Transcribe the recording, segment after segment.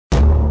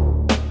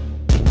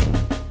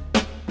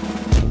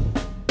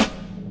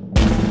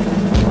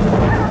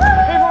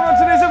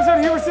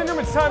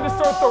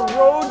start the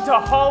road to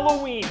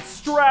Halloween.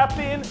 Strap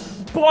in,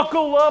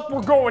 buckle up,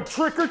 we're going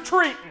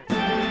trick-or-treating.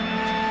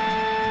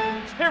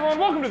 Hey everyone,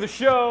 welcome to the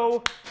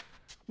show.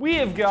 We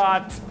have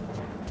got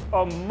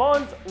a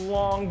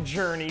month-long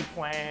journey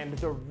planned,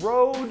 the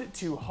road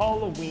to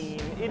Halloween.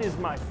 It is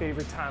my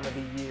favorite time of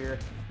the year.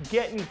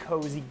 Getting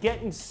cozy,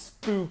 getting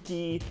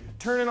spooky,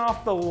 turning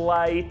off the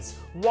lights,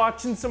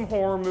 watching some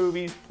horror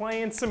movies,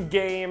 playing some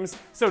games.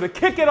 So to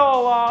kick it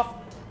all off,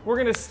 we're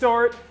gonna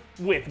start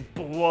with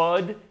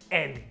blood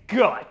and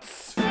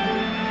guts.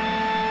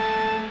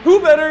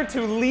 Who better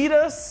to lead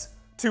us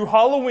to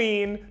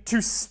Halloween,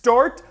 to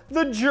start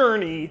the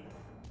journey,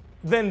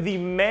 than the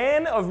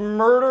man of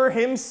murder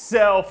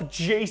himself,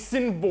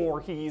 Jason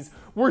Voorhees.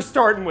 We're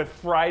starting with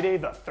Friday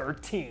the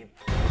 13th.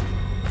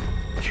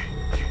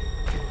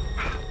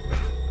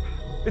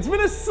 It's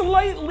been a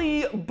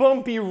slightly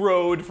bumpy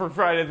road for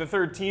Friday the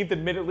 13th,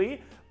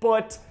 admittedly,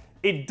 but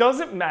it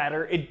doesn't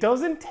matter. It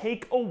doesn't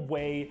take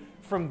away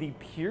from the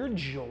pure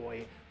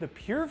joy, the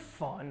pure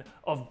fun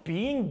of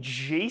being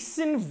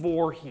Jason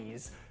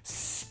Voorhees,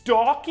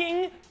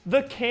 stalking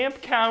the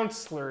camp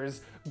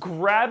counselors,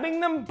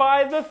 grabbing them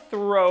by the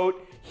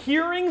throat,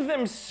 hearing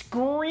them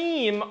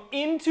scream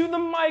into the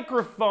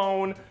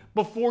microphone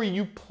before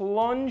you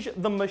plunge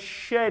the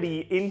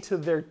machete into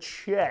their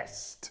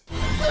chest.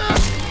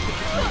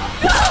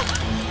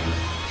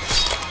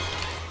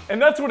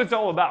 And that's what it's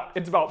all about.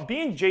 It's about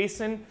being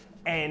Jason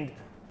and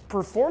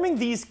performing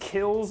these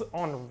kills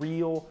on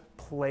real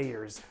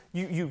players.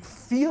 You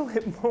feel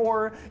it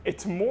more,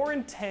 it's more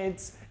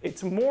intense,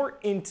 it's more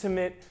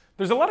intimate.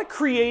 There's a lot of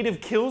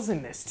creative kills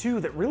in this too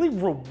that really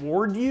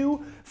reward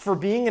you for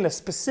being in a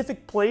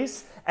specific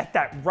place at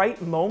that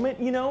right moment,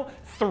 you know?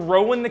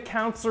 Throwing the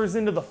counselors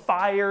into the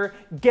fire,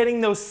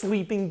 getting those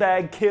sleeping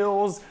bag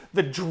kills,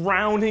 the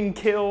drowning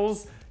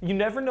kills. You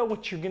never know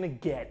what you're gonna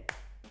get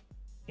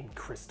in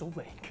Crystal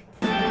Lake.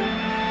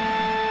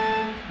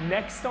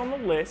 Next on the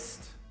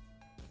list,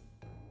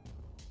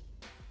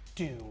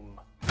 Doom.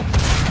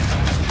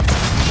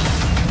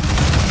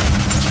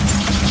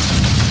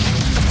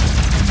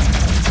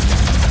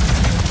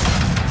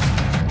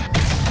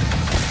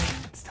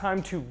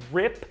 Time to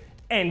rip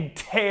and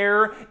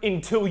tear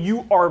until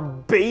you are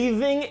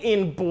bathing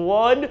in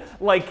blood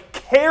like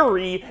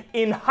Carrie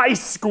in high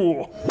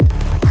school.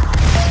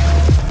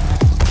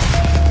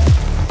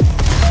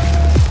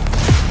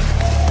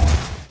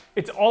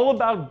 It's all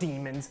about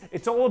demons.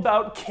 It's all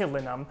about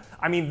killing them.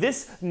 I mean,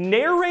 this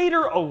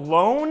narrator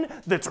alone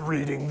that's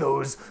reading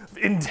those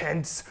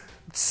intense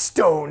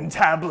stone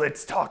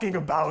tablets talking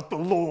about the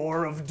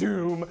lore of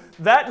Doom,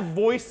 that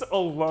voice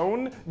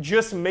alone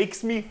just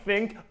makes me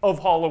think of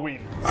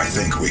Halloween. I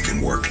think we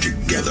can work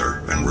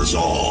together and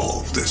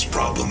resolve this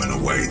problem in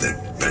a way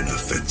that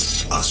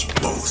benefits us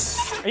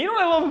both. And you know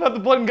what I love about the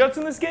blood and guts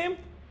in this game?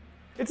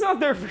 It's not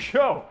there for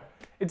show.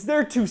 It's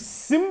there to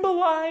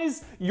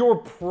symbolize your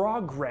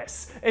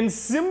progress and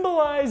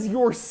symbolize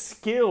your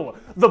skill.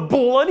 The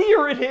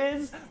bloodier it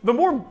is, the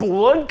more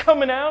blood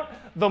coming out,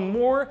 the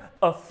more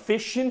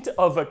efficient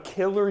of a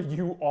killer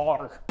you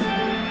are.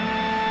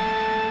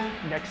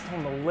 Next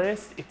on the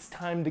list, it's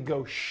time to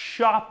go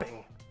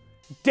shopping.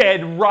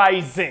 Dead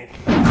Rising.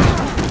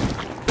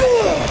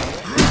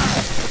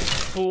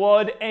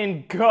 Blood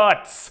and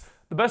guts.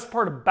 The best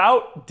part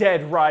about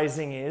Dead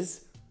Rising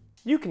is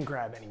you can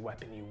grab any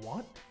weapon you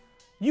want.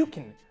 You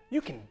can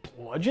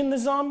bludgeon the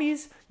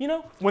zombies, you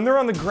know? When they're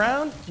on the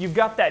ground, you've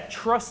got that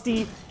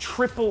trusty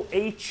Triple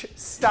H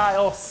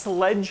style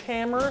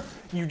sledgehammer.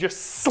 You just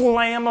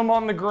slam them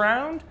on the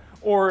ground.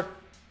 Or,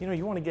 you know,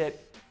 you wanna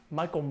get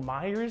Michael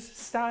Myers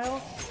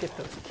style, get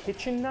those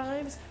kitchen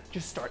knives,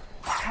 just start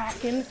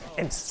hacking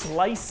and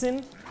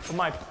slicing. But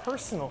my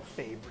personal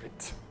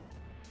favorite,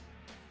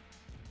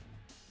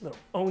 little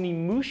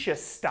Onimusha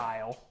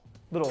style,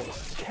 little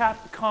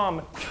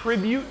Capcom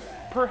tribute,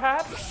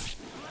 perhaps?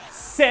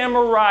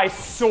 Samurai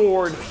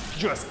sword,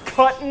 just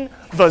cutting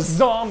the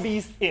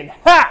zombies in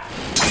half.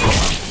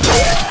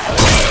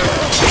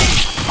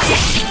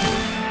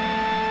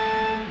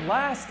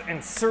 Last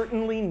and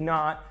certainly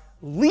not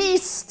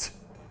least,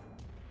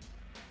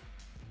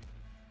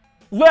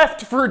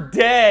 Left 4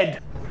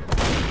 Dead.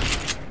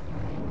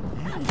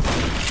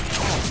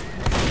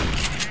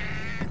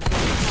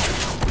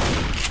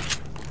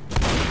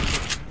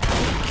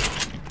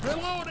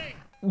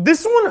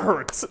 This one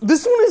hurts.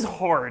 This one is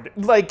hard.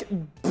 Like,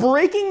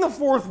 breaking the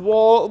fourth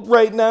wall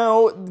right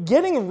now,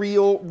 getting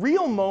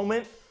real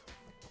moment.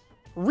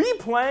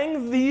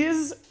 Replaying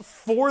these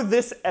for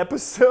this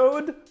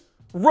episode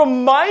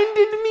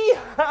reminded me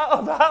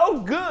of how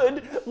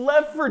good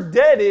Left 4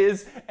 Dead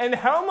is and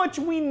how much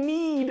we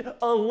need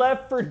a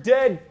Left 4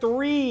 Dead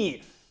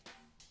 3.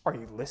 Are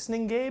you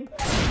listening, Gabe?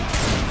 Come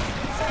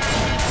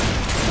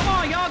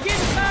on, y'all, get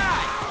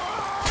inside!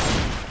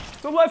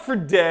 So Left 4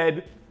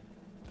 Dead,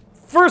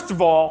 first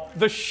of all,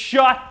 the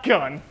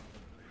shotgun.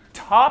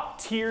 Top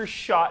tier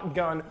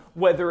shotgun,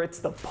 whether it's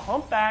the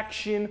pump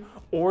action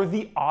or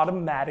the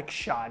automatic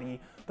shotty.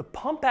 The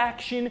pump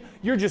action,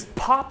 you're just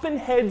popping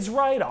heads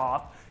right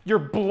off. You're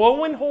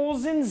blowing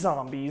holes in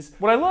zombies.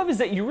 What I love is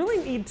that you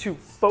really need to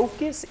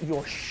focus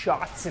your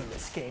shots in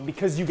this game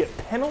because you get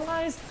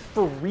penalized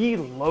for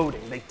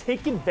reloading. They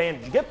take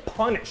advantage. You get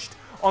punished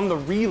on the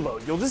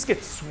reload. You'll just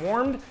get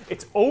swarmed.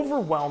 It's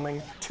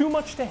overwhelming, too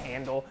much to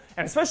handle,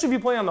 and especially if you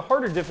play on the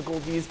harder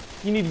difficulties,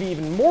 you need to be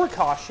even more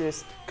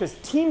cautious because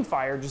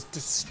teamfire just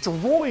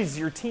destroys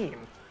your team.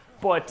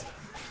 But,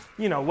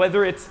 you know,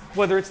 whether it's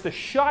the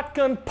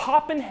shotgun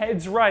popping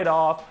heads right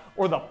off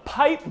or the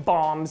pipe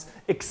bombs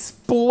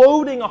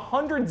exploding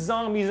 100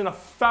 zombies in a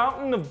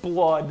fountain of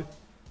blood,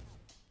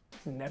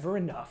 it's never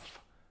enough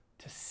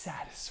to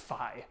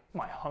satisfy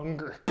my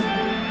hunger.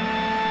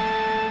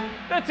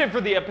 That's it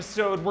for the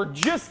episode. We're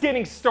just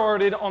getting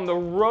started on the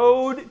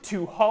road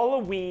to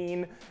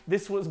Halloween.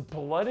 This was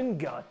Blood and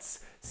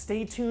Guts.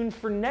 Stay tuned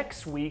for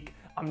next week.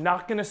 I'm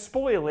not gonna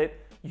spoil it.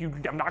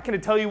 I'm not gonna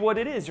tell you what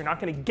it is. You're not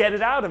gonna get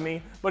it out of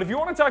me. But if you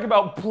wanna talk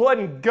about Blood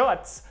and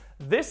Guts,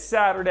 this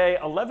Saturday,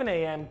 11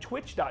 a.m.,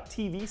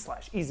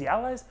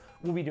 twitch.tv/EasyAllies,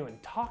 we'll be doing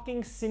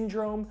Talking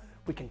Syndrome.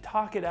 We can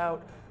talk it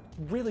out,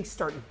 really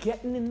start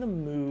getting in the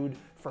mood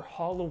for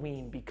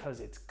Halloween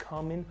because it's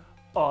coming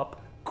up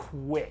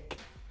quick.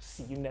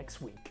 See you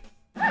next week.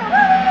 It's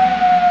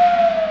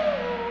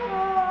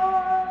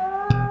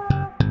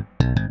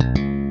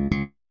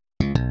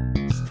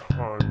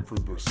time for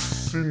the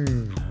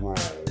syndrome.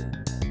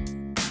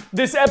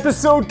 This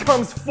episode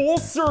comes full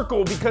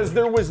circle because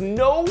there was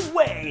no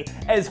way,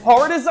 as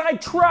hard as I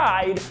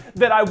tried,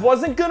 that I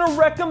wasn't gonna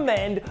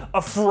recommend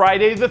a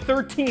Friday the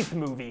 13th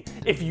movie.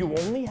 If you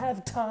only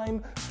have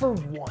time for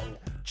one,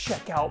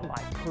 check out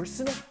my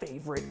personal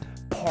favorite,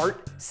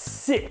 Part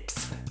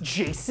 6,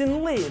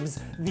 Jason Lives,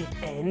 the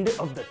end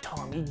of the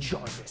Tommy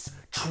Jarvis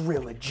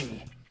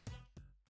trilogy.